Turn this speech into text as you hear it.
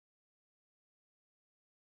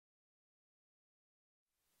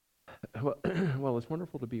Well, well, it's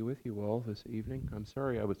wonderful to be with you all this evening. I'm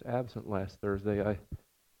sorry I was absent last Thursday. I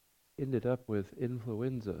ended up with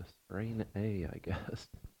influenza, strain A, I guess.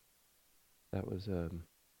 That was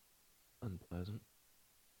unpleasant.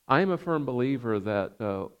 I am a firm believer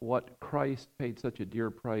that what Christ paid such a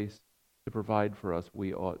dear price to provide for us,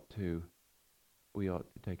 we ought to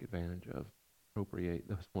take advantage of, appropriate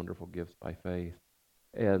those wonderful gifts by faith.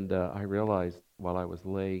 And I realized while I was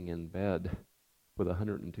laying in bed with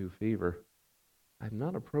 102 fever, I'm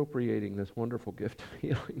not appropriating this wonderful gift of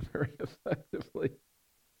healing very effectively.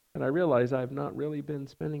 And I realize I've not really been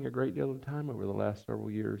spending a great deal of time over the last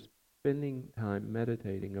several years spending time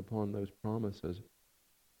meditating upon those promises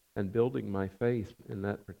and building my faith in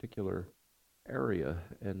that particular area.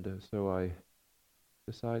 And so I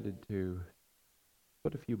decided to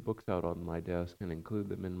put a few books out on my desk and include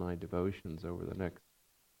them in my devotions over the next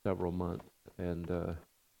several months. And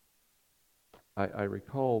I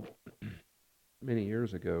recall many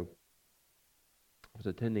years ago, I was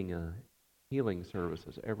attending a healing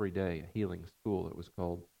services every day, a healing school it was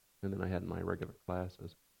called, and then I had my regular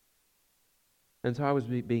classes. And so I was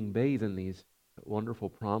being bathed in these wonderful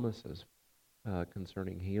promises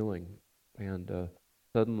concerning healing, and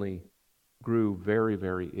suddenly grew very,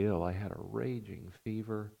 very ill. I had a raging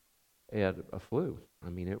fever and a flu. I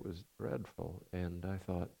mean, it was dreadful, and I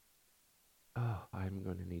thought, oh, I'm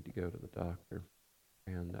going to need to go to the doctor.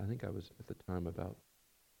 And I think I was at the time about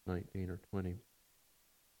 19 or 20.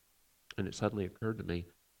 And it suddenly occurred to me,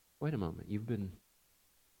 wait a moment, you've been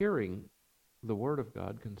hearing the Word of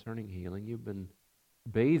God concerning healing. You've been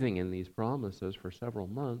bathing in these promises for several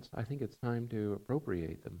months. I think it's time to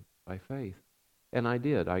appropriate them by faith. And I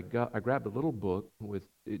did. I grabbed a little book with,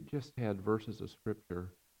 it just had verses of Scripture,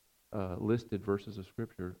 listed verses of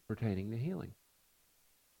Scripture pertaining to healing.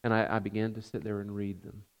 And I began to sit there and read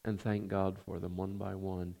them and thank God for them one by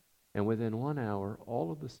one. And within 1 hour,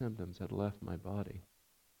 all of the symptoms had left my body.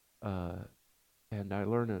 And I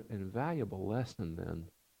learned an invaluable lesson then,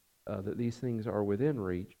 that these things are within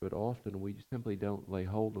reach, but often we simply don't lay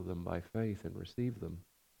hold of them by faith and receive them.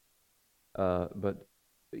 But,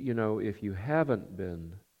 you know, if you haven't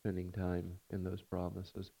been spending time in those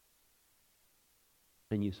promises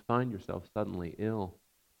and you find yourself suddenly ill,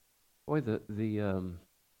 boy,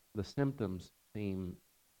 the symptoms seem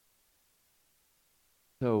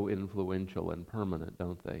so influential and permanent,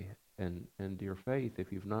 don't they? And your faith,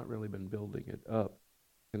 if you've not really been building it up,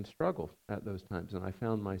 can struggle at those times. And I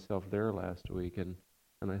found myself there last week, and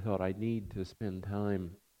I thought I need to spend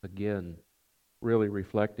time again really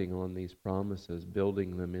reflecting on these promises,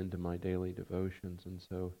 building them into my daily devotions. And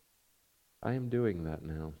so I am doing that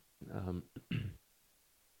now.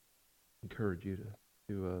 Encourage you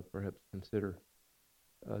to perhaps consider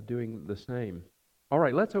doing the same. All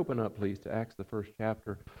right, let's open up, please, to Acts, the first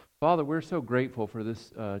chapter. Father, we're so grateful for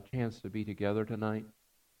this chance to be together tonight,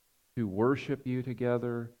 to worship you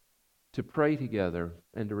together, to pray together,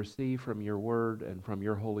 and to receive from your word and from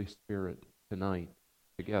your Holy Spirit tonight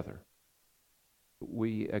together.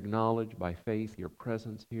 We acknowledge by faith your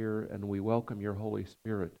presence here, and we welcome your Holy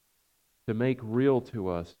Spirit to make real to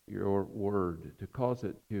us your word, to cause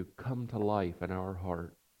it to come to life in our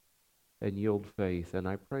heart and yield faith. And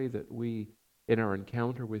I pray that we, in our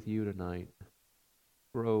encounter with you tonight,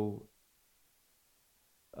 grow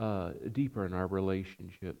deeper in our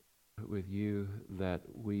relationship with you, that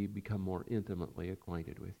we become more intimately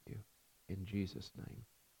acquainted with you. In Jesus' name,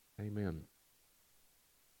 amen.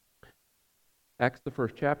 Acts, the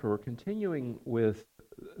first chapter. We're continuing with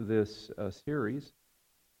this series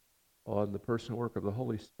on the person and work of the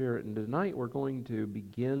Holy Spirit, and tonight we're going to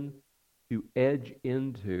begin to edge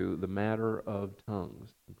into the matter of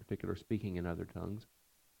tongues, in particular speaking in other tongues.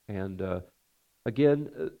 And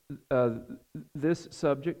again, this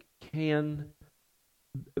subject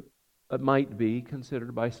might be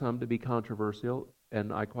considered by some to be controversial,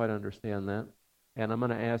 and I quite understand that. And I'm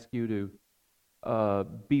going to ask you to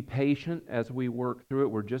be patient as we work through it.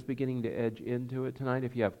 We're just beginning to edge into it tonight.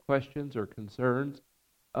 If you have questions or concerns,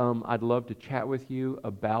 I'd love to chat with you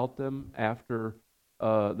about them after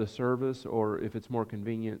the service, or if it's more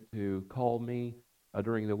convenient to call me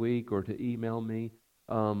during the week or to email me.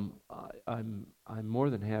 I'm more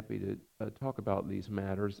than happy to talk about these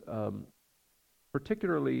matters,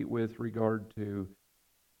 particularly with regard to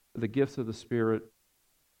the gifts of the Spirit,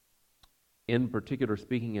 in particular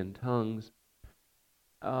speaking in tongues.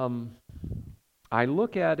 I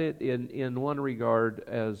look at it in one regard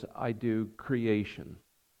as I do creation.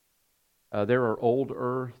 There are old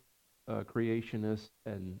earth creationists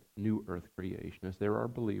and new earth creationists. There are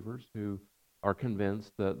believers who are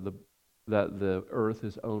convinced that the earth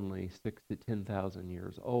is only 6,000 to 10,000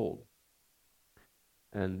 years old.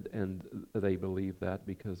 and they believe that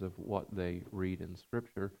because of what they read in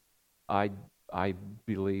Scripture. I I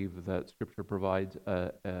believe that Scripture provides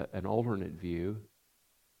an alternate view,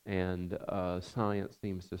 and science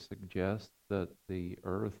seems to suggest that the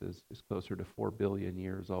Earth is closer to 4 billion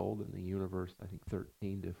years old, and the universe, I think,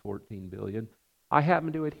 13 to 14 billion. I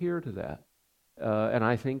happen to adhere to that, and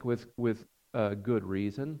I think with good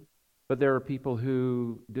reason. But there are people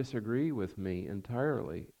who disagree with me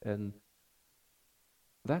entirely, and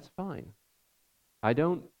that's fine. I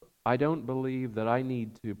don't I don't believe that I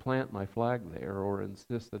need to plant my flag there or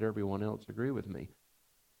insist that everyone else agree with me.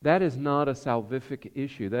 That is not a salvific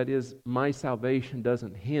issue. That is, my salvation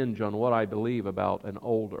doesn't hinge on what I believe about an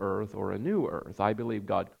old earth or a new earth. I believe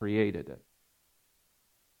God created it.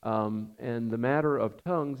 And the matter of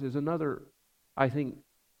tongues is another, I think,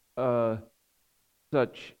 uh,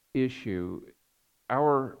 such issue.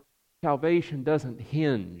 Our salvation doesn't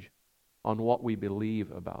hinge on what we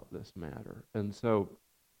believe about this matter. And so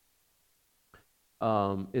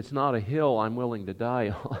it's not a hill I'm willing to die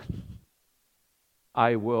on.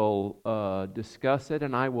 I will discuss it,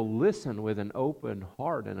 and I will listen with an open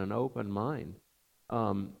heart and an open mind.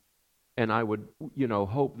 Um, and I would,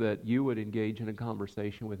 hope that you would engage in a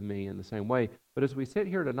conversation with me in the same way. But as we sit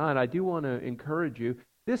here tonight, I do want to encourage you.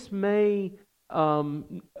 This may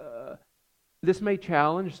um, uh, this may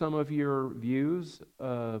challenge some of your views,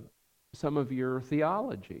 some of your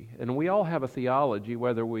theology, and we all have a theology,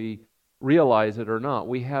 whether we realize it or not.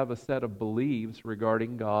 We have a set of beliefs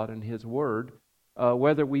regarding God and His Word.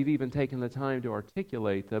 Whether we've even taken the time to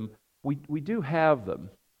articulate them, we do have them.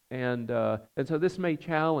 And so this may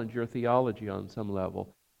challenge your theology on some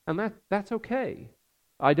level. And that's okay.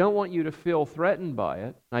 I don't want you to feel threatened by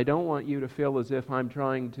it. I don't want you to feel as if I'm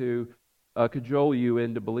trying to cajole you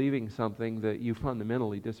into believing something that you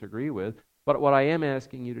fundamentally disagree with. But what I am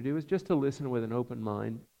asking you to do is just to listen with an open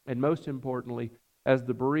mind. And most importantly, as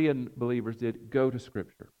the Berean believers did, go to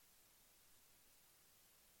Scripture.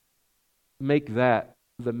 Make that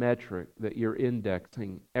the metric that you're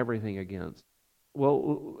indexing everything against.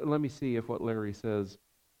 Well, let me see if what Larry says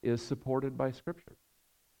is supported by Scripture,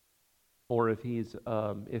 or if he's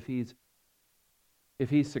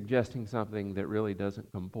suggesting something that really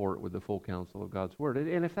doesn't comport with the full counsel of God's Word.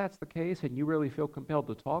 And if that's the case, and you really feel compelled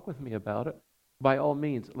to talk with me about it, by all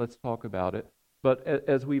means, let's talk about it. But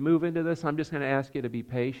as we move into this, I'm just going to ask you to be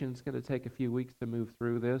patient. It's going to take a few weeks to move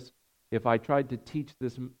through this. If I tried to teach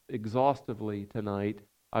this exhaustively tonight,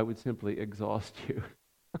 I would simply exhaust you.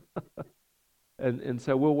 And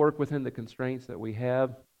so we'll work within the constraints that we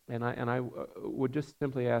have, and I would just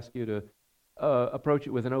simply ask you to approach it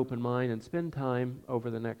with an open mind and spend time over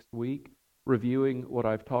the next week reviewing what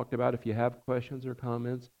I've talked about. If you have questions or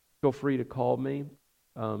comments, feel free to call me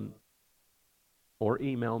or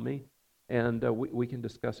email me, and we can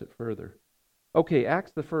discuss it further. Okay,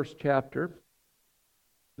 Acts, the first chapter.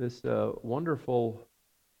 This wonderful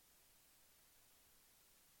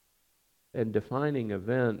and defining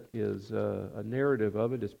event is a narrative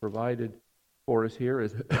of it is provided for us here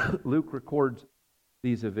as Luke records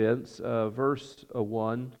these events. Verse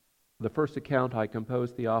 1, the first account I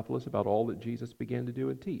composed, Theophilus, about all that Jesus began to do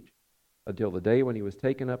and teach, until the day when he was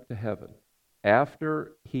taken up to heaven,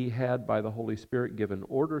 after he had by the Holy Spirit given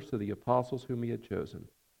orders to the apostles whom he had chosen.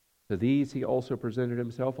 To these he also presented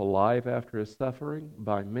himself alive after his suffering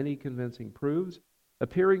by many convincing proofs,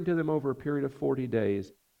 appearing to them over a period of 40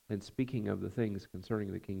 days, and speaking of the things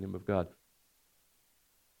concerning the kingdom of God.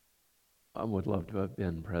 I would love to have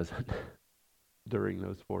been present during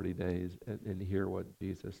those 40 days and hear what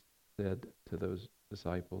Jesus said to those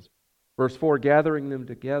disciples. Verse 4, gathering them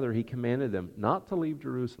together, he commanded them not to leave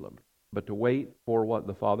Jerusalem, but to wait for what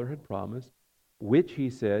the Father had promised, which he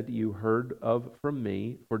said, you heard of from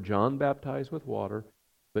me, for John baptized with water,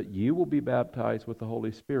 but you will be baptized with the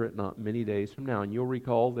Holy Spirit not many days from now. And you'll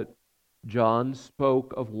recall that John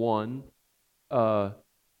spoke of one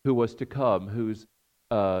who was to come, whose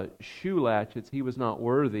shoe latchets he was not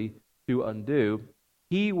worthy to undo.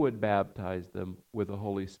 He would baptize them with the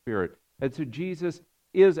Holy Spirit. And so Jesus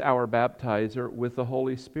is our baptizer with the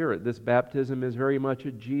Holy Spirit. This baptism is very much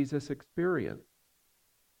a Jesus experience.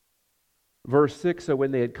 Verse 6, so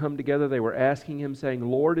when they had come together, they were asking him, saying,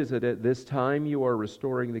 Lord, is it at this time you are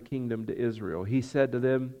restoring the kingdom to Israel? He said to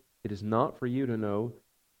them, it is not for you to know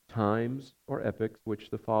times or epochs which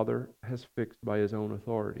the Father has fixed by his own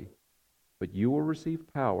authority. But you will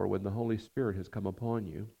receive power when the Holy Spirit has come upon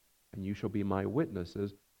you, and you shall be my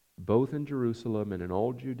witnesses, both in Jerusalem and in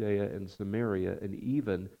all Judea and Samaria, and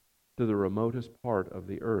even to the remotest part of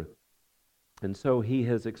the earth. And so he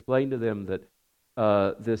has explained to them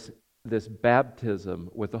that this this baptism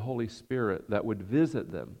with the Holy Spirit that would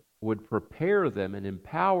visit them, would prepare them and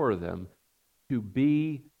empower them to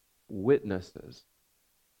be witnesses.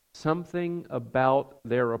 Something about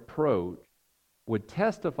their approach would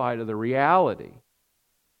testify to the reality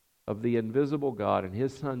of the invisible God and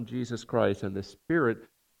His Son Jesus Christ and the Spirit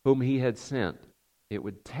whom He had sent. It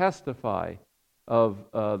would testify of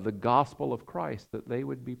the gospel of Christ that they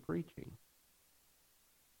would be preaching.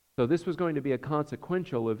 So this was going to be a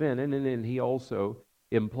consequential event, and then He also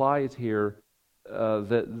implies here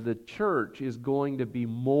that the church is going to be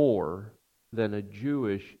more than a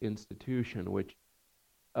Jewish institution, which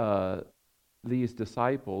these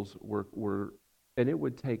disciples were, and it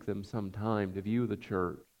would take them some time to view the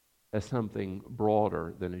church as something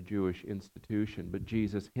broader than a Jewish institution. But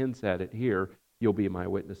Jesus hints at it here. You'll be my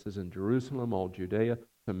witnesses in Jerusalem, all Judea,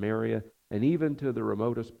 Samaria, and even to the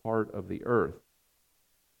remotest part of the earth.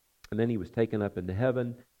 And then He was taken up into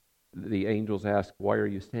heaven. The angels asked, why are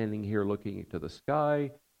you standing here looking to the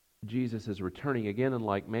sky? Jesus is returning again in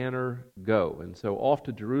like manner. Go. And so off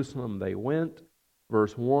to Jerusalem they went.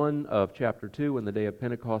 Verse 1 of chapter 2, when the day of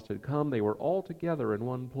Pentecost had come, they were all together in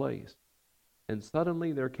one place. And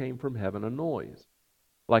suddenly there came from heaven a noise,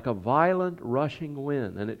 like a violent rushing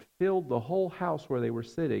wind, and it filled the whole house where they were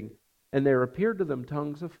sitting. And there appeared to them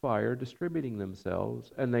tongues of fire distributing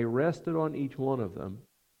themselves, and they rested on each one of them.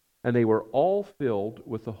 And they were all filled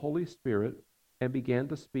with the Holy Spirit and began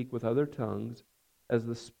to speak with other tongues as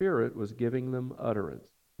the Spirit was giving them utterance.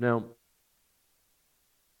 Now,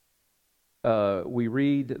 we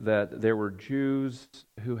read that there were Jews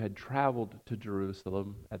who had traveled to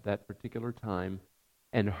Jerusalem at that particular time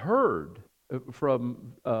and heard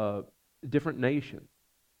from different nations.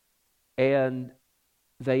 And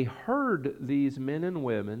they heard these men and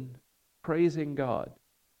women praising God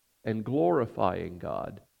and glorifying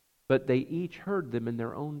God, but they each heard them in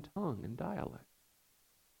their own tongue and dialect.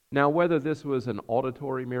 Now, whether this was an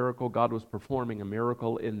auditory miracle, God was performing a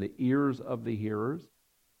miracle in the ears of the hearers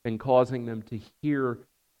and causing them to hear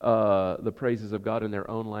the praises of God in their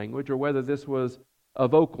own language, or whether this was a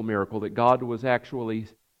vocal miracle, that God was actually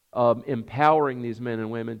empowering these men and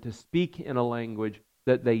women to speak in a language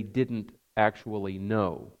that they didn't actually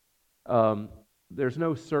know. There's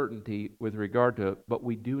no certainty with regard to it, but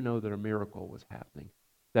we do know that a miracle was happening,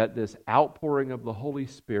 that this outpouring of the Holy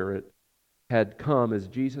Spirit had come as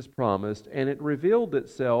Jesus promised, and it revealed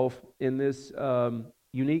itself in this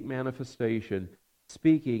unique manifestation,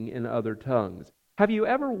 speaking in other tongues. Have you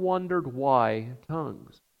ever wondered why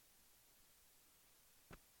tongues?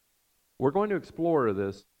 We're going to explore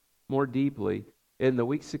this more deeply in the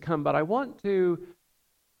weeks to come, but I want you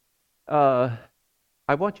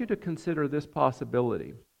to consider this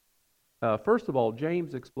possibility. First of all,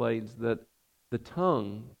 James explains that the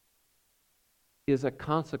tongue is a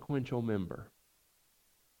consequential member.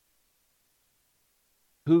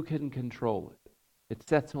 Who can control it? It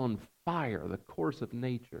sets on fire the course of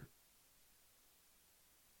nature.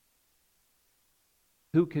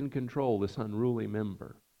 Who can control this unruly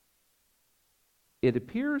member? It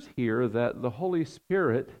appears here that the Holy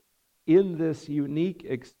Spirit, in this unique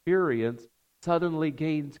experience, suddenly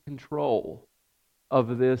gains control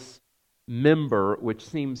of this member which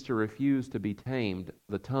seems to refuse to be tamed,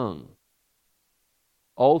 the tongue.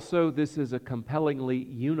 Also, this is a compellingly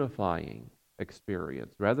unifying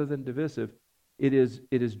experience. Rather than divisive, it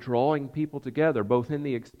is drawing people together, both in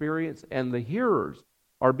the experience and the hearers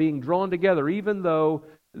are being drawn together. Even though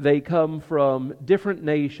they come from different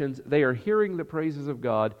nations, they are hearing the praises of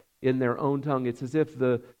God in their own tongue. It's as if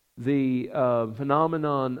the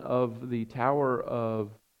phenomenon of the Tower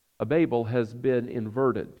of Babel has been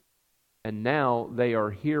inverted. And now they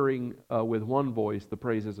are hearing with one voice the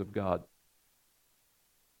praises of God.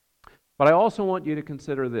 But I also want you to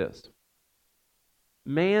consider this.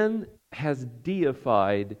 Man has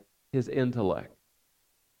deified his intellect.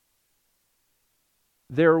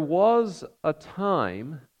 There was a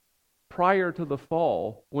time prior to the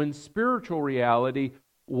fall when spiritual reality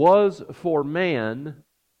was for man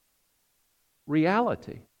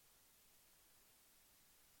reality.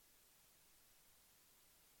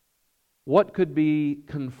 What could be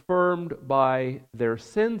confirmed by their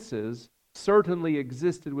senses certainly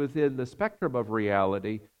existed within the spectrum of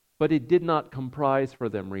reality, but it did not comprise for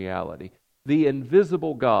them reality. The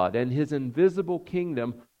invisible God and His invisible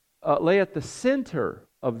kingdom lay at the center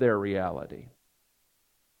of their reality.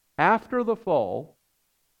 After the fall,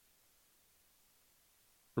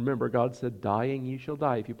 remember God said, dying ye shall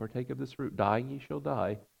die. If you partake of this fruit, dying ye shall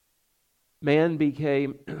die. Man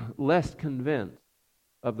became less convinced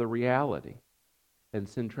of the reality and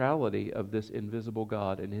centrality of this invisible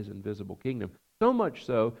God and His invisible kingdom. So much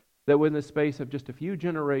so that within the space of just a few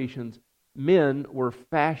generations, men were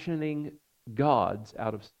fashioning gods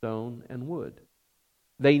out of stone and wood.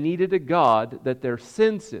 They needed a God that their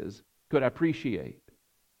senses could appreciate,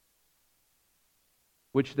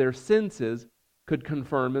 which their senses could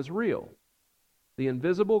confirm as real. The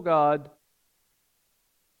invisible God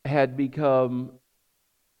had become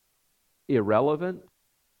irrelevant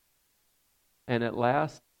and at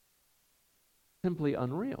last simply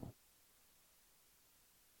unreal.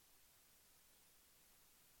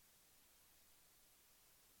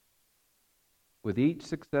 With each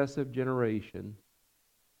successive generation,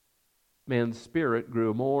 man's spirit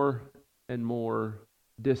grew more and more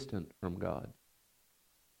distant from God.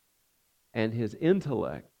 And his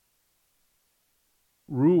intellect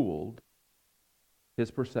ruled his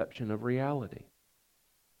perception of reality.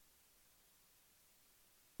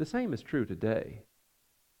 The same is true today.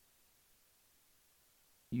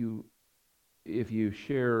 If you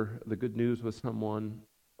share the good news with someone,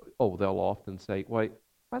 they'll often say, why,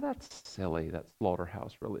 that's silly, that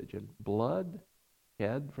slaughterhouse religion. Blood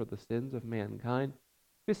shed for the sins of mankind.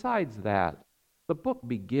 Besides that, the book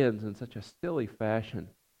begins in such a silly fashion.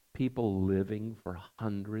 People living for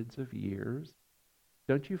hundreds of years.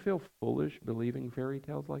 Don't you feel foolish believing fairy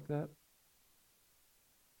tales like that?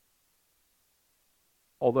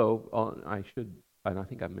 Although, and I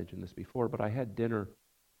think I've mentioned this before, but I had dinner,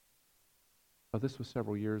 this was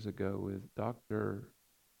several years ago, with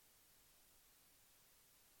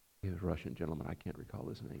he was a Russian gentleman, I can't recall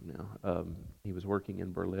his name now. He was working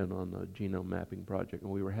in Berlin on the genome mapping project,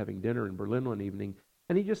 and we were having dinner in Berlin one evening,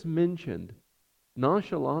 and he just mentioned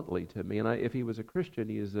nonchalantly to me, and if he was a Christian,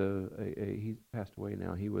 he passed away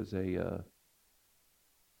now, he was a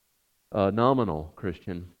nominal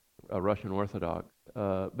Christian, a Russian Orthodox,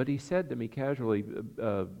 but he said to me casually,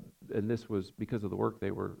 and this was because of the work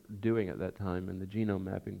they were doing at that time in the genome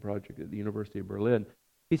mapping project at the University of Berlin,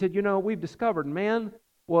 he said, we've discovered man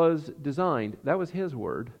was designed, that was his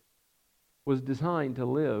word, was designed to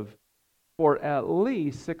live for at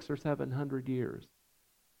least 600 or 700 years.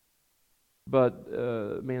 But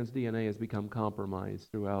man's DNA has become compromised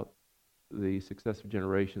throughout the successive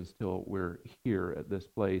generations till we're here at this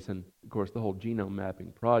place. And of course, the whole genome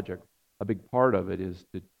mapping project, a big part of it is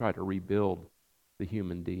to try to rebuild the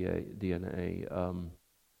human DNA.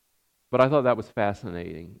 But I thought that was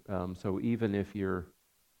fascinating. So even if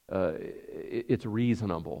it's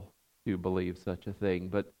reasonable to believe such a thing,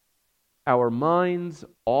 but our minds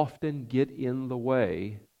often get in the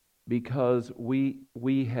way because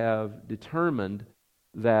we have determined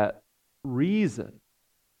that reason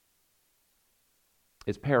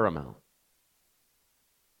is paramount.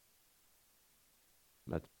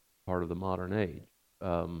 That's part of the modern age.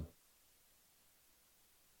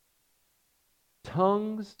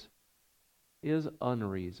 Tongues is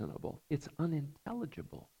unreasonable. It's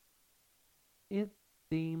unintelligible. It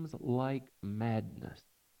seems like madness.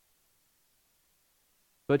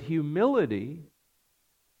 But humility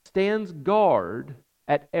stands guard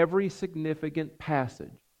at every significant passage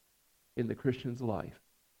in the Christian's life.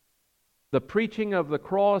 The preaching of the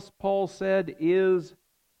cross, Paul said, is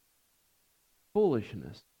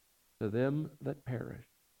foolishness to them that perish.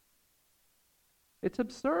 It's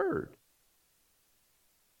absurd.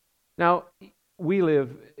 Now, we live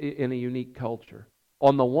in a unique culture.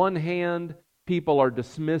 On the one hand, people are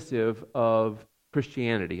dismissive of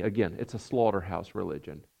Christianity. Again, it's a slaughterhouse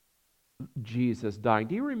religion. Jesus dying.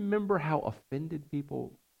 Do you remember how offended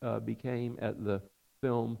people became at the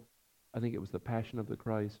film, I think it was The Passion of the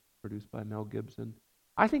Christ, produced by Mel Gibson?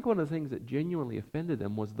 I think one of the things that genuinely offended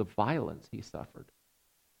them was the violence he suffered.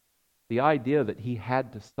 The idea that he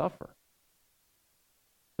had to suffer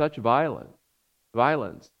such violence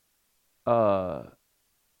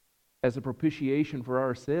as a propitiation for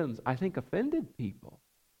our sins, I think offended people.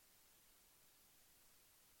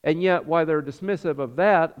 And yet, while they're dismissive of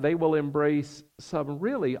that, they will embrace some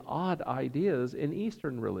really odd ideas in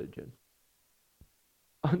Eastern religion,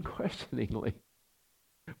 unquestioningly,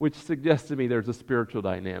 which suggests to me there's a spiritual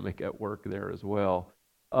dynamic at work there as well.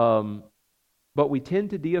 But we tend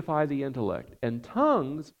to deify the intellect, and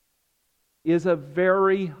tongues is a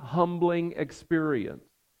very humbling experience.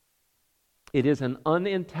 It is an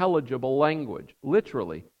unintelligible language,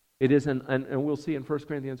 literally. It is and we'll see in 1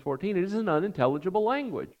 Corinthians 14, it is an unintelligible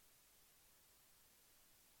language.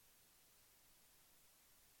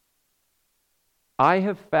 I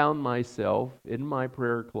have found myself in my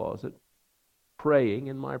prayer closet praying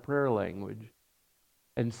in my prayer language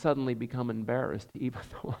and suddenly become embarrassed even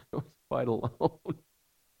though I was quite alone.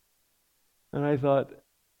 And I thought,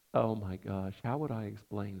 oh my gosh, how would I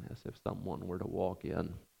explain this if someone were to walk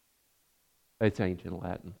in? It's ancient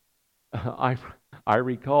Latin. I I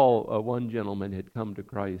recall one gentleman had come to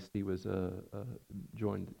Christ. He was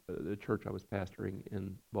joined the church I was pastoring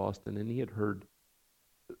in Boston, and he had heard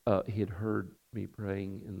me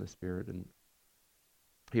praying in the Spirit, and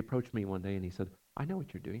he approached me one day and he said, "I know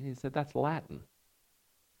what you're doing." He said, "That's Latin."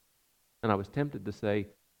 And I was tempted to say,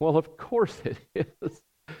 "Well, of course it is."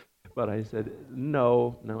 But I said,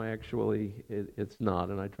 no, actually, it's not.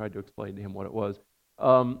 And I tried to explain to him what it was.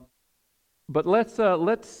 But let's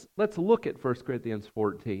look at 1 Corinthians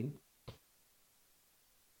 14.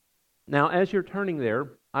 Now, as you're turning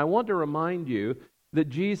there, I want to remind you that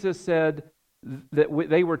Jesus said that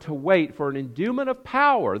they were to wait for an endowment of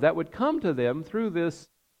power that would come to them through this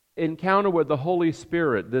encounter with the Holy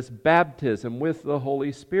Spirit, this baptism with the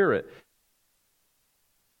Holy Spirit.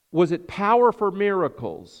 Was it power for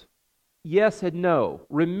miracles? Yes and no.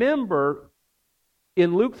 Remember,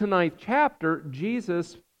 in Luke the 9th chapter,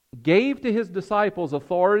 Jesus gave to his disciples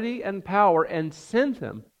authority and power and sent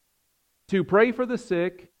them to pray for the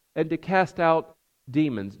sick and to cast out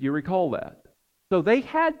demons. Do you recall that? So they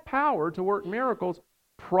had power to work miracles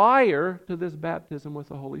prior to this baptism with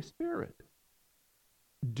the Holy Spirit.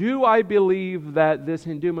 Do I believe that this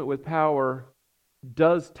endowment with power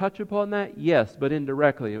does touch upon that? Yes, but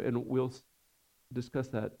indirectly, and we'll discuss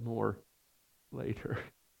that more later.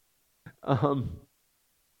 I'm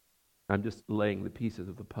just laying the pieces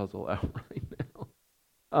of the puzzle out right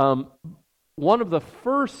now. One of the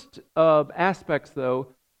first aspects, though,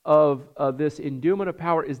 of this endowment of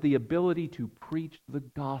power is the ability to preach the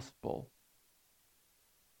gospel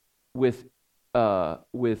with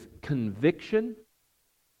conviction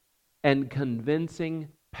and convincing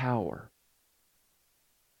power.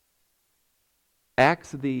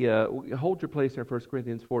 Hold your place there, 1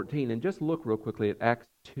 Corinthians 14, and just look real quickly at Acts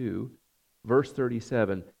 2, verse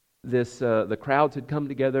 37. The crowds had come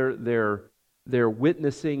together. They're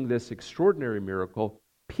witnessing this extraordinary miracle.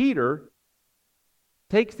 Peter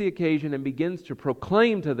takes the occasion and begins to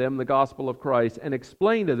proclaim to them the gospel of Christ and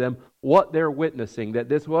explain to them what they're witnessing, that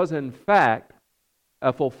this was in fact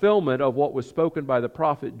a fulfillment of what was spoken by the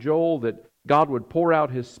prophet Joel, that God would pour out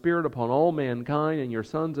His Spirit upon all mankind, and your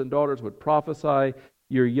sons and daughters would prophesy,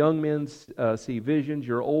 your young men see visions,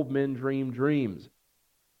 your old men dream dreams.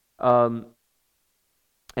 And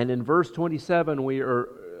in verse 37,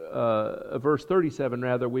 verse 37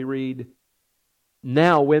 rather, we read,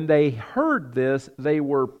 "Now when they heard this, they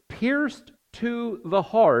were pierced to the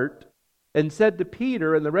heart, and said to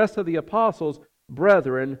Peter and the rest of the apostles,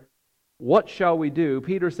 'Brethren, what shall we do?'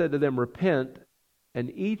 Peter said to them, 'Repent, and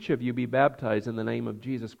each of you be baptized in the name of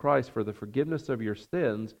Jesus Christ for the forgiveness of your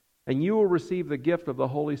sins, and you will receive the gift of the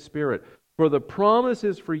Holy Spirit. For the promise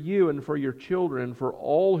is for you and for your children, for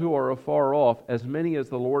all who are afar off, as many as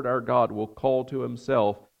the Lord our God will call to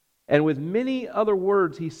Himself.' And with many other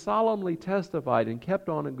words he solemnly testified and kept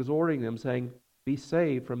on exhorting them, saying, 'Be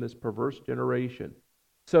saved from this perverse generation.'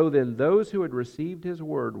 So then those who had received His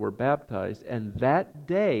word were baptized, and that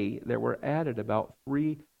day there were added about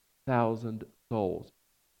 3,000 souls."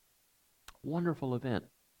 Wonderful event.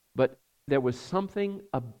 But there was something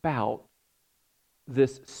about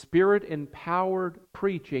this Spirit-empowered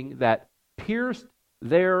preaching that pierced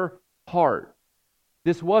their heart.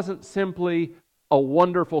 This wasn't simply a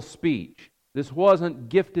wonderful speech. This wasn't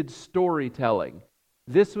gifted storytelling.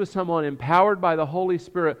 This was someone empowered by the Holy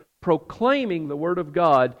Spirit proclaiming the Word of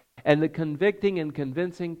God, and the convicting and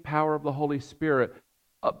convincing power of the Holy Spirit.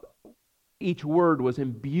 Each word was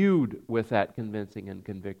imbued with that convincing and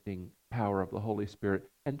convicting power of the Holy Spirit.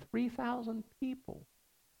 And 3,000 people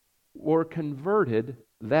were converted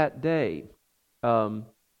that day.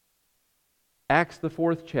 Acts, the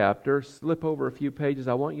 4th chapter, slip over a few pages.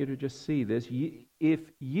 I want you to just see this.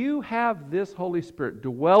 If you have this Holy Spirit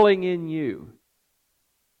dwelling in you,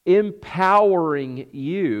 empowering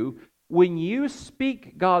you, when you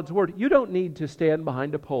speak God's Word, you don't need to stand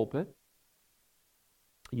behind a pulpit.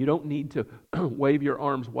 You don't need to wave your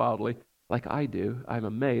arms wildly like I do. I'm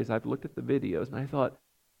amazed. I've looked at the videos and I thought,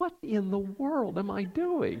 what in the world am I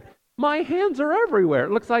doing? My hands are everywhere.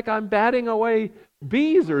 It looks like I'm batting away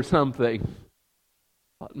bees or something.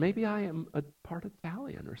 Maybe I am a part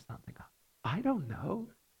Italian or something. I don't know.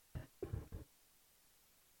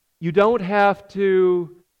 You don't have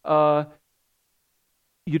to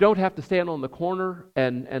stand on the corner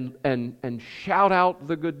and shout out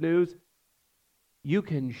the good news. You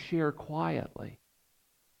can share quietly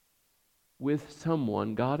with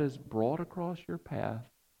someone God has brought across your path.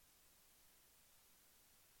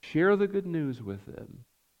 Share the good news with them.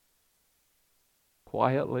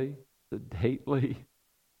 Quietly, sedately,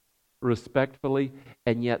 respectfully,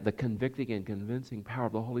 and yet the convicting and convincing power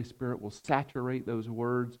of the Holy Spirit will saturate those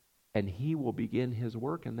words, and He will begin His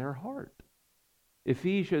work in their heart.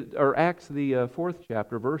 Acts, the 4th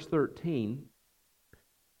chapter, verse 13,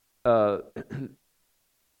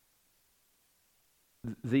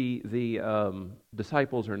 the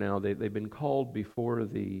disciples are now, they've been called before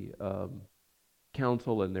the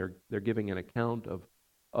council, and they're giving an account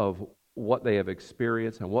of what they have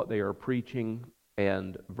experienced and what they are preaching.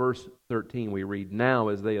 And verse 13 we read, "Now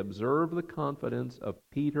as they observed the confidence of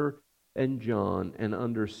Peter and John and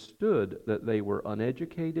understood that they were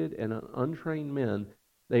uneducated and untrained men,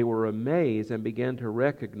 they were amazed and began to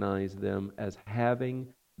recognize them as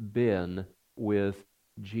having been with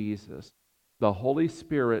Jesus." The Holy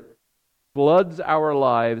Spirit floods our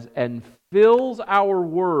lives and fills our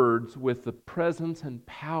words with the presence and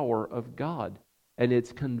power of God. And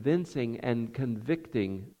it's convincing and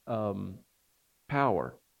convicting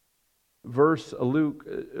power.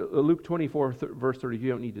 Luke 24, verse 30, you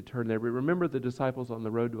don't need to turn there, but remember the disciples on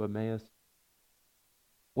the road to Emmaus?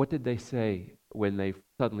 What did they say when they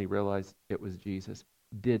suddenly realized it was Jesus?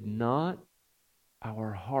 "Did not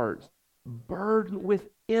our hearts burn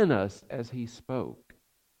within us as He spoke?"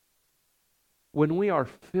 When we are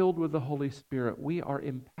filled with the Holy Spirit, we are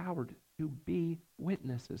empowered to be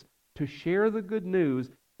witnesses, to share the good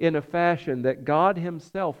news in a fashion that God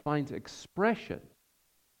Himself finds expression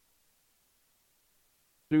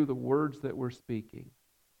through the words that we're speaking.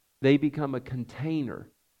 They become a container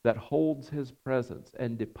that holds His presence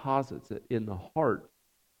and deposits it in the heart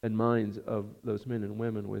and minds of those men and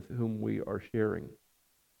women with whom we are sharing.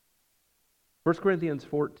 1 Corinthians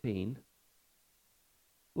 14.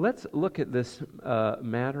 Let's look at this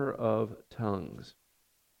matter of tongues.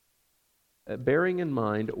 Bearing in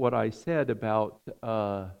mind what I said about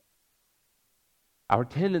our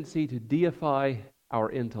tendency to deify our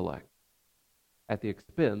intellect at the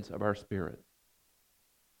expense of our spirit.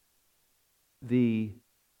 The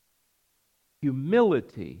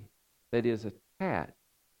humility that is attached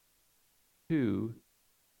to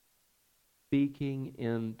speaking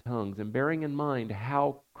in tongues, and bearing in mind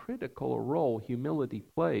how critical a role humility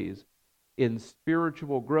plays in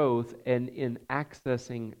spiritual growth and in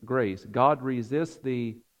accessing grace. God resists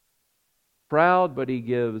the proud, but He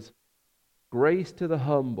gives grace to the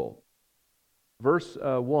humble. Verse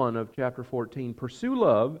 1 of chapter 14, "Pursue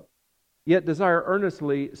love, yet desire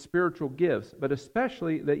earnestly spiritual gifts, but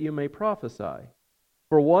especially that you may prophesy.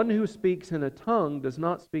 For one who speaks in a tongue does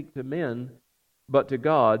not speak to men, but to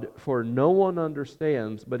God, for no one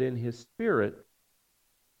understands, but in his spirit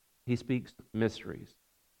he speaks mysteries."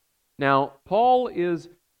 Now, Paul is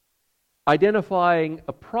identifying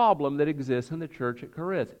a problem that exists in the church at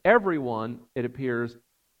Corinth. Everyone, it appears,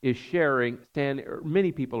 is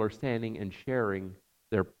many people are standing and sharing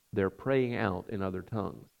their praying out in other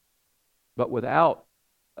tongues, but without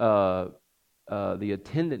the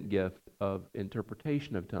attendant gift of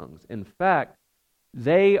interpretation of tongues. In fact,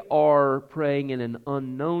 they are praying in an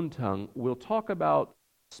unknown tongue. We'll talk about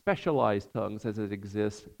specialized tongues as it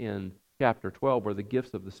exists in chapter 12, where the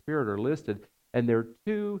gifts of the Spirit are listed, and there are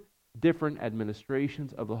two different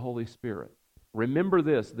administrations of the Holy Spirit. Remember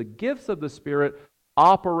this, the gifts of the Spirit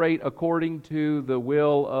operate according to the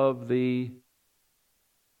will of the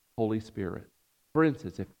Holy Spirit. For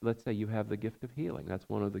instance, let's say you have the gift of healing, that's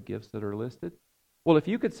one of the gifts that are listed. Well, if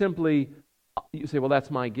you could simply, you say, well,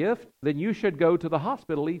 that's my gift, then you should go to the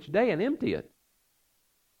hospital each day and empty it.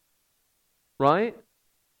 Right?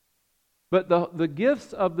 But the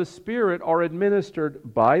gifts of the Spirit are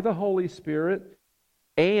administered by the Holy Spirit,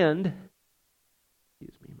 and,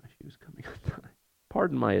 excuse me, my shoe's coming undone.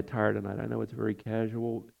 Pardon my attire tonight. I know it's very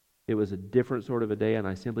casual. It was a different sort of a day, and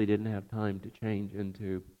I simply didn't have time to change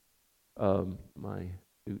into my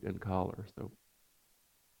suit and collar, so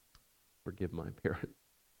forgive my appearance.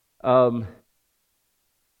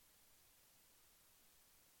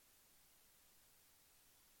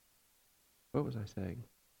 What was I saying?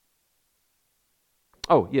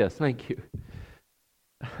 Oh, yes, thank you.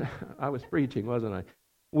 I was preaching, wasn't I?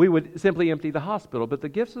 We would simply empty the hospital, but the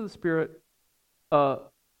gifts of the Spirit,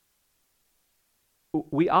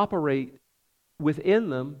 we operate within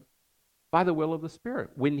them by the will of the Spirit.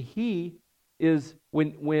 When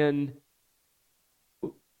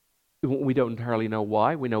we don't entirely know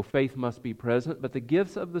why, we know faith must be present, but the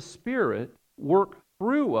gifts of the Spirit work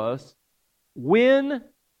through us when,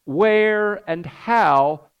 where, and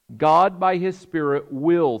how God by His Spirit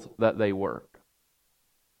wills that they work.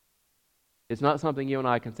 It's not something you and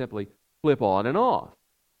I can simply flip on and off.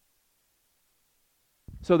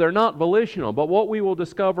 So they're not volitional, but what we will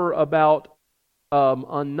discover about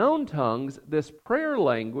unknown tongues, this prayer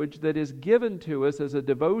language that is given to us as a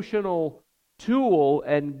devotional tool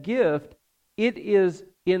and gift, it is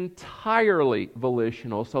entirely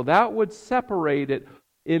volitional. So that would separate it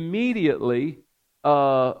immediately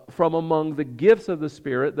from among the gifts of the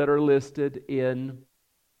Spirit that are listed in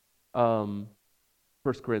 1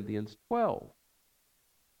 Corinthians 12.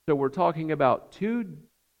 So we're talking about two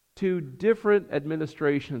different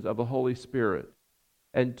administrations of the Holy Spirit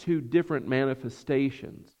and two different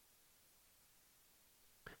manifestations.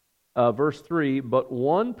 Verse 3, but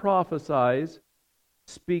one who prophesies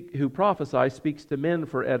speaks to men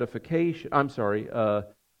for edification.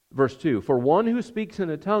 Verse 2, for one who speaks in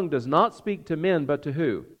a tongue does not speak to men, but to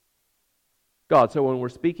who? God. So when we're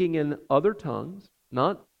speaking in other tongues,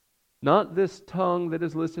 not this tongue that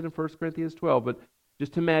is listed in 1 Corinthians 12, but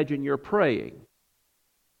just imagine you're praying.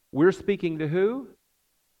 We're speaking to who?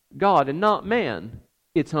 God and not man.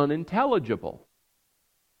 It's unintelligible.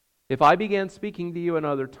 If I began speaking to you in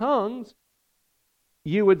other tongues,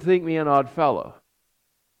 you would think me an odd fellow,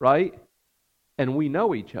 right? And we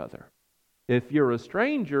know each other. If you're a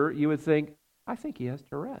stranger, you would think, I think he has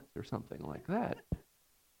Tourette's or something like that.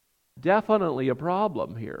 Definitely a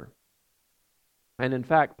problem here. And in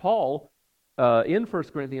fact, Paul, in 1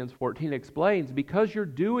 Corinthians 14, explains, because you're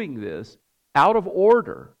doing this out of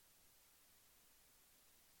order,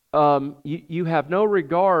 you have no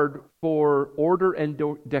regard for order and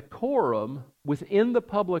decorum within the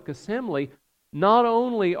public assembly. Not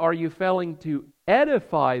only are you failing to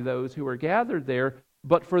edify those who are gathered there,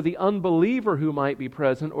 but for the unbeliever who might be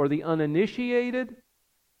present or the uninitiated,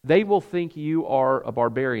 they will think you are a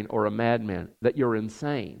barbarian or a madman, that you're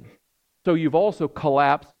insane. So you've also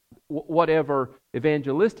collapsed whatever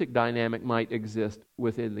evangelistic dynamic might exist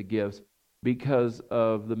within the gifts because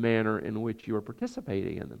of the manner in which you are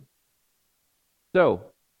participating in them. So,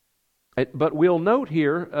 but we'll note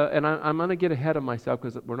here, and I'm going to get ahead of myself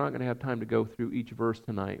because we're not going to have time to go through each verse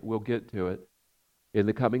tonight. We'll get to it in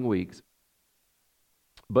the coming weeks.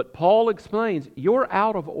 But Paul explains, you're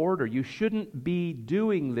out of order. You shouldn't be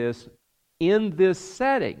doing this in this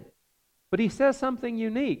setting. But he says something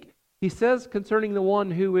unique. He says concerning the one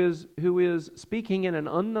who is speaking in an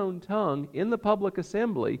unknown tongue in the public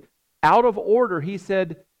assembly, out of order, he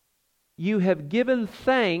said, you have given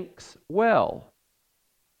thanks well.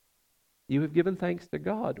 You have given thanks to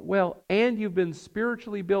God well, and you've been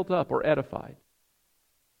spiritually built up or edified.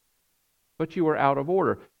 But you are out of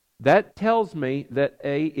order. That tells me that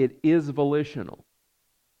it is volitional.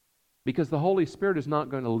 Because the Holy Spirit is not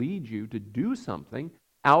going to lead you to do something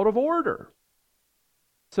out of order.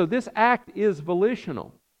 So this act is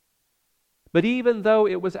volitional. But even though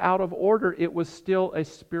it was out of order, it was still a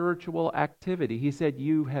spiritual activity. He said,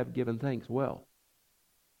 you have given thanks well.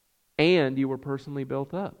 And you were personally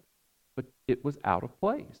built up. But it was out of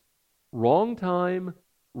place. Wrong time,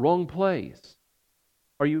 wrong place.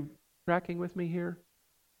 Are you tracking with me here?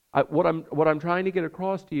 What I'm trying to get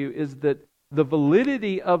across to you is that the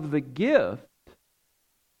validity of the gift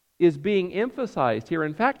is being emphasized here.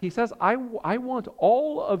 In fact, he says, I want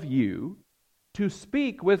all of you to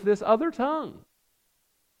speak with this other tongue.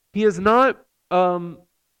 He is not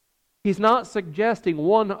he's not suggesting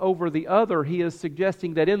one over the other. He is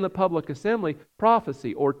suggesting that in the public assembly,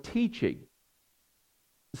 prophecy or teaching,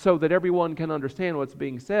 so that everyone can understand what's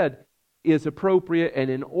being said, is appropriate and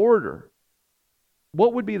in order.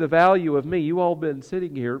 What would be the value of me? You all been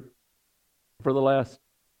sitting here for the last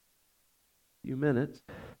few minutes.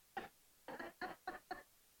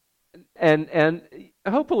 And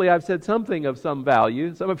hopefully I've said something of some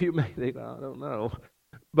value. Some of you may think, I don't know.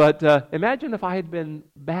 But imagine if I had been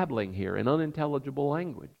babbling here in unintelligible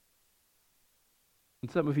language.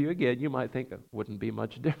 And some of you, again, you might think it wouldn't be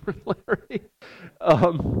much different, Larry.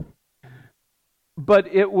 But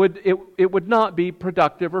it would not be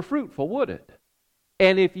productive or fruitful, would it?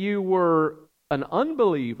 And if you were an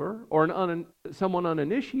unbeliever or someone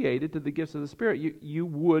uninitiated to the gifts of the Spirit, you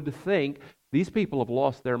would think, these people have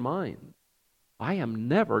lost their minds. I am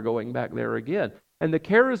never going back there again. And the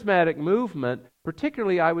charismatic movement,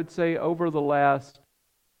 particularly I would say over the last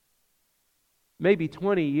maybe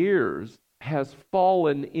 20 years, has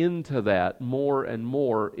fallen into that more and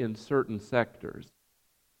more in certain sectors.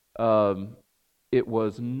 It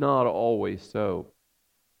was not always so.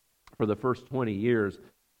 For the first 20 years,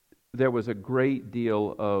 there was a great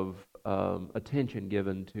deal of attention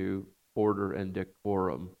given to order and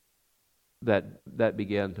decorum that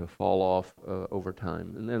began to fall off over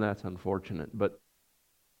time. And then that's unfortunate. But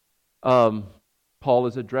Paul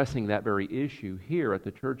is addressing that very issue here at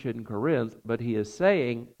the church in Corinth, but he is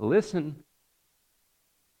saying, listen,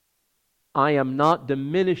 I am not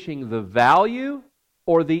diminishing the value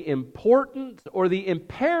or the importance or the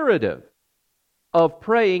imperative of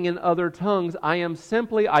praying in other tongues. I am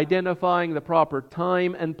simply identifying the proper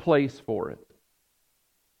time and place for it.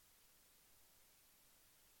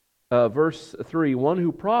 Verse 3, one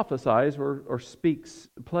who prophesies or speaks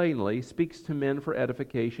plainly, speaks to men for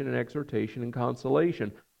edification and exhortation and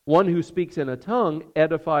consolation. One who speaks in a tongue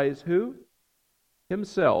edifies who?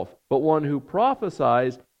 Himself. But one who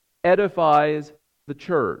prophesies edifies the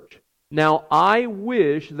church. Now I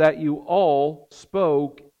wish that you all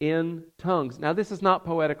spoke in tongues. Now this is not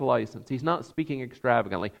poetic license. He's not speaking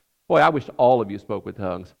extravagantly. Boy, I wish all of you spoke with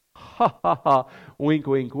tongues. Ha ha ha, wink,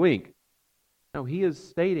 wink, wink. No, he is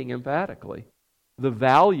stating emphatically the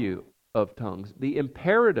value of tongues, the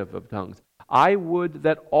imperative of tongues. I would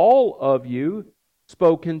that all of you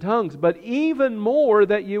spoke in tongues, but even more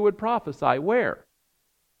that you would prophesy. Where?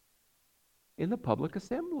 In the public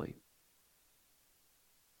assembly.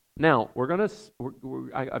 Now,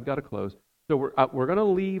 I've got to close. So we're going to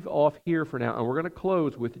leave off here for now, and we're going to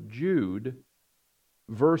close with Jude,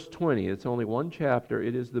 verse 20. It's only one chapter.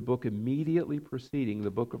 It is the book immediately preceding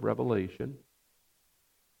the book of Revelation.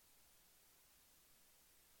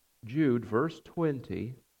 Jude, verse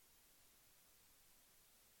 20.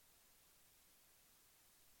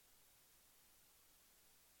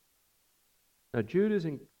 Now, Jude is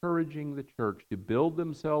encouraging the church to build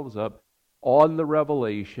themselves up on the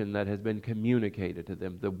revelation that has been communicated to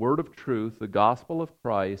them, the word of truth, the gospel of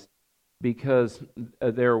Christ, because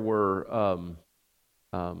there were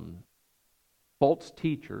false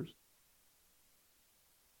teachers.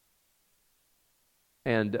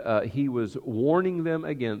 And he was warning them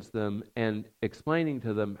against them and explaining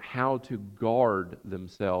to them how to guard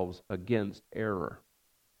themselves against error.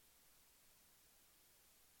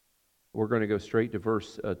 We're going to go straight to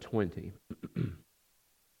verse 20.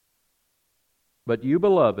 But you,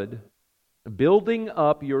 beloved, building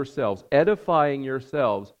up yourselves, edifying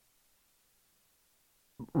yourselves.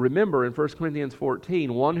 Remember in 1 Corinthians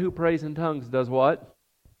 14, one who prays in tongues does what?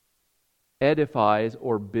 Edifies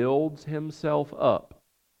or builds himself up.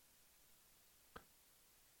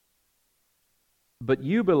 But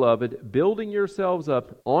you, beloved, building yourselves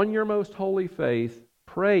up on your most holy faith,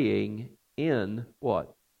 praying in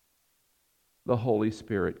what? The Holy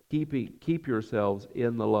Spirit. Keep yourselves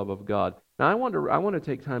in the love of God. Now I want to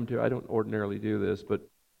take time to, I don't ordinarily do this, but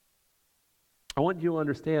I want you to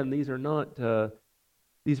understand these are not,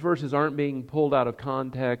 these verses aren't being pulled out of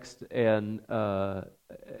context and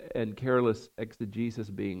careless exegesis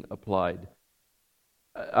being applied.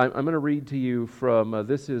 I'm going to read to you from,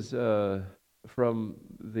 this is from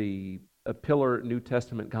the Pillar New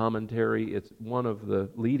Testament commentary. It's one of the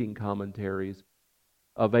leading commentaries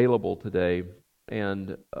available today,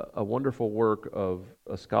 and a wonderful work of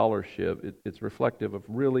a scholarship. It's reflective of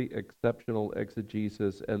really exceptional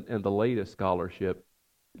exegesis and the latest scholarship.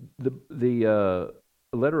 The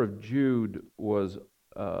letter of Jude was,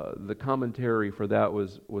 the commentary for that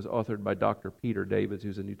was authored by Dr. Peter Davids,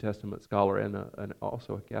 who's a New Testament scholar and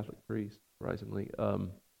also a Catholic priest, surprisingly.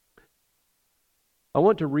 I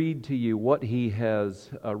want to read to you what he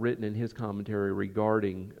has written in his commentary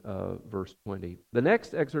regarding verse 20. The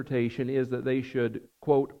next exhortation is that they should,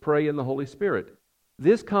 quote, pray in the Holy Spirit.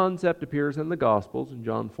 This concept appears in the Gospels, in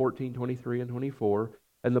John 14, 23 and 24,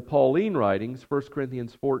 and the Pauline writings, 1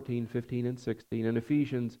 Corinthians 14, 15 and 16, and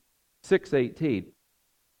Ephesians 6, 18.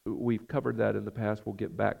 We've covered that in the past. We'll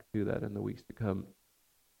get back to that in the weeks to come.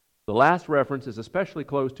 The last reference is especially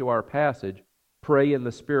close to our passage. Pray in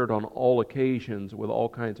the Spirit on all occasions with all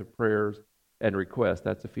kinds of prayers and requests.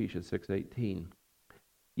 That's Ephesians 6:18.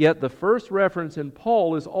 Yet the first reference in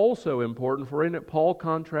Paul is also important, for in it Paul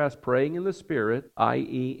contrasts praying in the Spirit,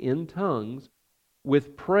 i.e. in tongues,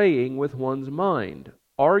 with praying with one's mind,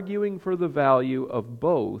 arguing for the value of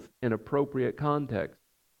both in appropriate context.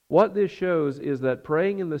 What this shows is that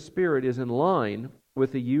praying in the Spirit is in line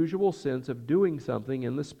with the usual sense of doing something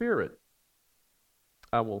in the Spirit.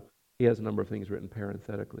 He has a number of things written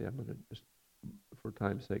parenthetically. I'm going to just, for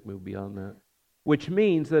time's sake, move beyond that. Which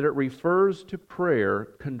means that it refers to prayer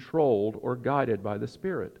controlled or guided by the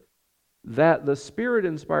Spirit. That the Spirit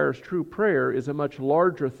inspires true prayer is a much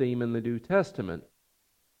larger theme in the New Testament,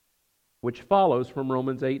 which follows from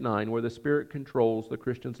Romans 8:9, where the Spirit controls the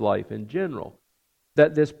Christian's life in general.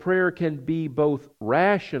 That this prayer can be both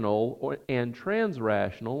rational and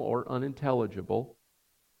transrational or unintelligible,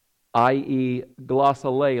 i.e.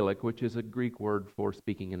 glossolalic, which is a Greek word for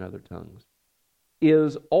speaking in other tongues,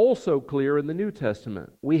 is also clear in the New Testament.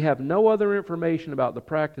 We have no other information about the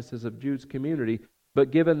practices of Jude's community,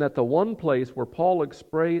 but given that the one place where Paul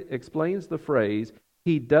explains the phrase,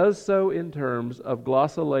 he does so in terms of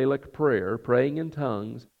glossolalic prayer, praying in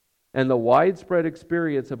tongues, and the widespread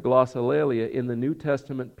experience of glossolalia in the New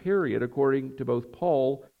Testament period, according to both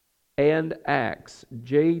Paul and Acts.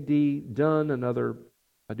 J.D. Dunn, another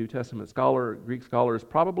New Testament scholar, Greek scholar, is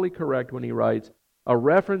probably correct when he writes, a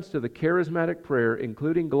reference to the charismatic prayer,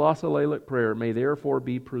 including glossolalic prayer, may therefore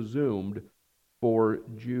be presumed for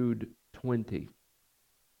Jude 20.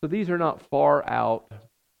 So these are not far out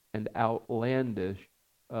and outlandish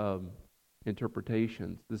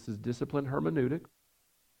interpretations. This is disciplined hermeneutic,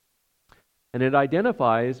 and it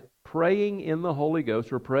identifies praying in the Holy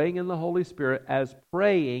Ghost or praying in the Holy Spirit as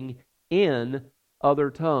praying in other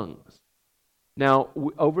tongues. Now,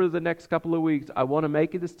 over the next couple of weeks, I want to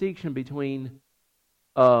make a distinction between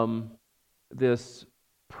this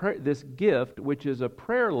gift, which is a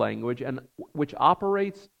prayer language, and which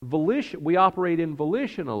operates we operate in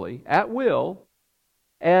volitionally at will,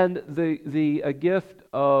 and the gift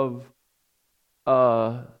of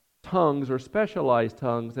tongues or specialized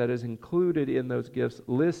tongues that is included in those gifts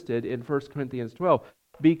listed in 1 Corinthians 12,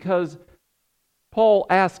 because Paul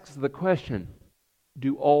asks the question,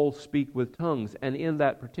 do all speak with tongues? And in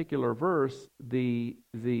that particular verse, the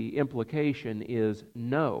implication is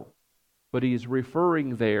no. But he's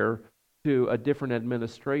referring there to a different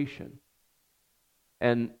administration.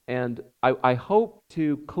 And I hope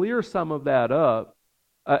to clear some of that up,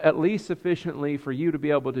 at least sufficiently for you to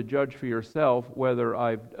be able to judge for yourself whether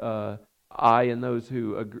I and those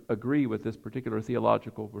who agree with this particular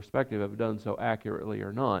theological perspective have done so accurately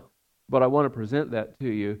or not. But I want to present that to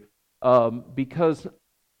you because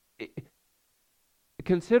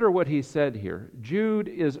consider what he said here. Jude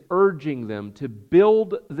is urging them to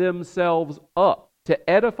build themselves up, to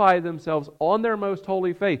edify themselves on their most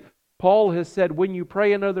holy faith. Paul has said, when you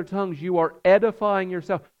pray in other tongues, you are edifying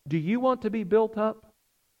yourself. Do you want to be built up?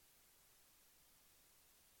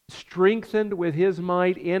 Strengthened with His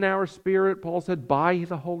might in our spirit, Paul said, by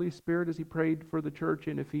the Holy Spirit, as he prayed for the church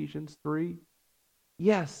in Ephesians 3.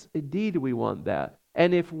 Yes, indeed we want that.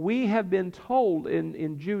 And if we have been told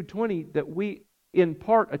in Jude 20 that we in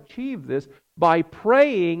part achieve this by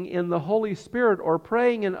praying in the Holy Spirit or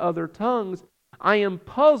praying in other tongues, I am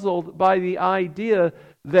puzzled by the idea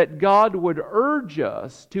that God would urge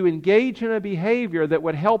us to engage in a behavior that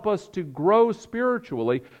would help us to grow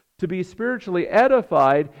spiritually, to be spiritually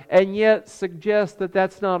edified, and yet suggest that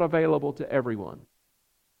that's not available to everyone,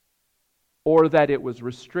 or that it was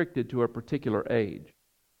restricted to a particular age.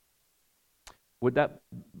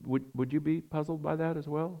 Would you be puzzled by that as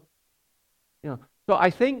well? Yeah. So I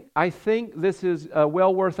think this is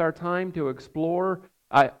well worth our time to explore.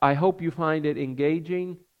 I hope you find it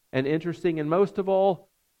engaging and interesting, and most of all,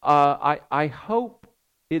 I hope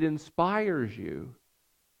it inspires you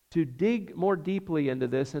to dig more deeply into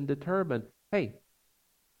this and determine, hey,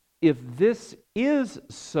 if this is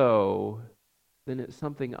so, then it's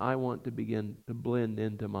something I want to begin to blend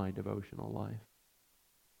into my devotional life.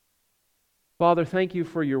 Father, thank you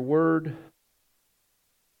for your word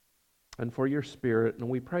and for your Spirit, and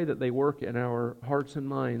we pray that they work in our hearts and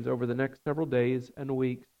minds over the next several days and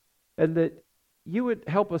weeks, and that you would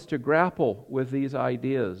help us to grapple with these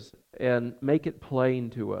ideas and make it plain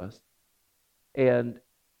to us, and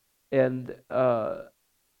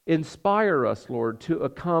inspire us, Lord, to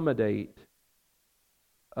accommodate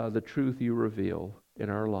the truth you reveal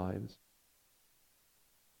in our lives.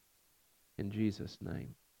 In Jesus'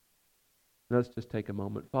 name. Let's just take a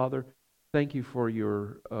moment. Father, thank you for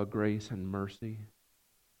your grace and mercy.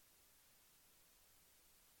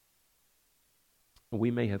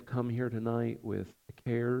 We may have come here tonight with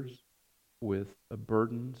cares, with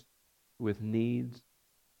burdens, with needs.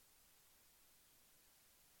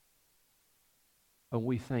 And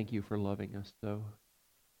we thank you for loving us so,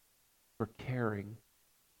 for caring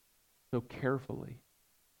so carefully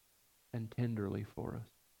and tenderly for us.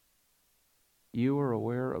 You are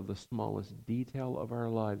aware of the smallest detail of our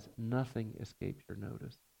lives. Nothing escapes your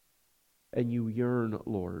notice. And you yearn,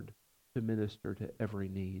 Lord, to minister to every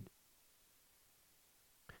need.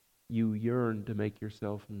 You yearn to make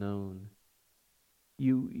yourself known.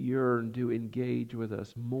 You yearn to engage with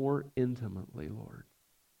us more intimately, Lord.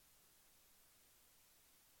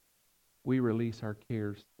 We release our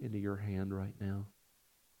cares into your hand right now.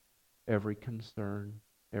 Every concern,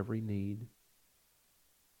 every need.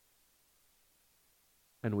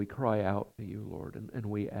 And we cry out to you, Lord, and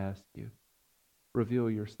we ask you,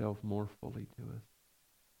 reveal yourself more fully to us.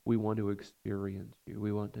 We want to experience you.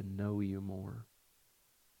 We want to know you more.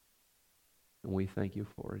 And we thank you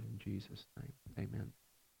for it in Jesus' name. Amen.